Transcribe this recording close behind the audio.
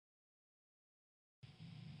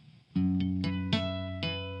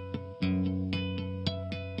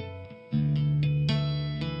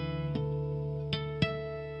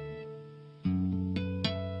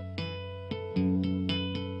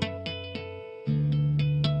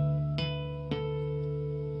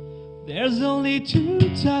There's only two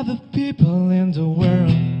types of people in the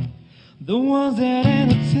world. The ones that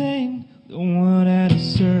entertain, the ones that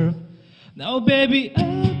serve. Now baby,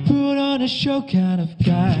 I put on a show kind of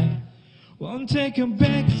guy. Won't take a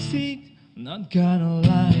back seat, not gonna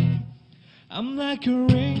lie. I'm like a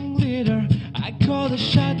ringleader, I call the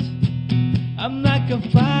shot. I'm like a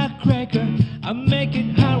firecracker, I make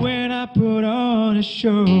it hot when I put on a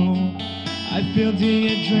show. I feel the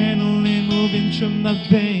adrenaline moving through my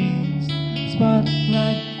veins.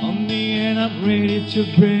 Spotlight on me and I'm ready to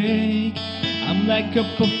break. I'm like a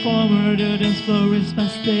performer, the dance floor is my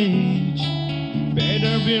stage.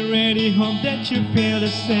 Better be ready, hope that you feel the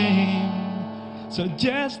same. So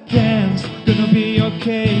just dance, gonna be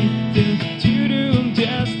okay. Do-do-do,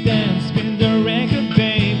 just dance, spin the record,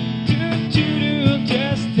 babe. Do-do-do,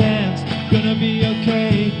 just dance, gonna be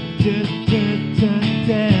okay. Do-do-do,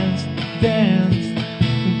 dance, dance,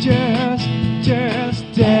 just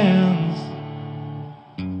dance.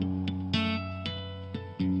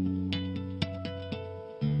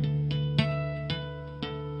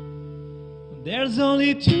 There's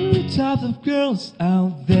only two types of girls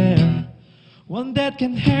out there. One that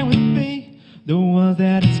can hang with me, the one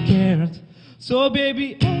that is scared. So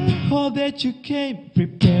baby, I hope that you came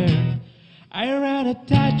prepared. I ride a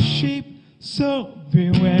tight ship, so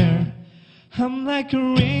beware. I'm like a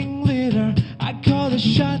ringleader, I call the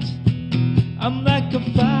shot. I'm like a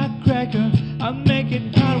firecracker, I make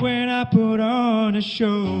it hot when I put on a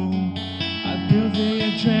show. I feel the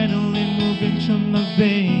adrenaline moving through my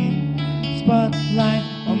veins. Spotlight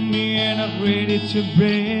on me and I'm ready to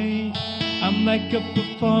break. I'm like a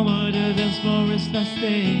performer, the dance floor is my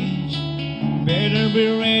stage. Better be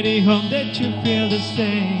ready, hope that you feel the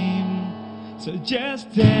same. So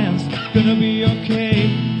just dance, gonna be okay.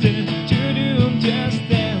 Do-do-do, just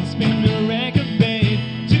dance, spin the record, babe.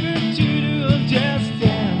 Do-do-do, just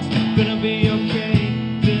dance, gonna be okay.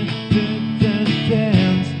 Do-do-do,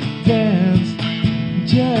 dance, dance,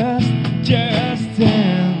 just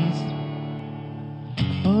dance.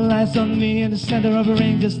 All eyes on me in the center of a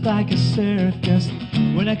ring, just like a circus.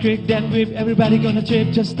 When I kick that whip, everybody gonna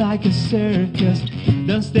trip just like a circus.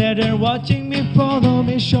 Don't stare there watching me, follow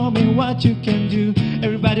me, show me what you can do.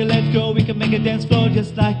 Everybody let's go, we can make a dance floor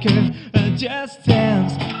just like her. Just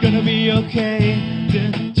dance, gonna be okay.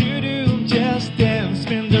 Do-do-do, just dance.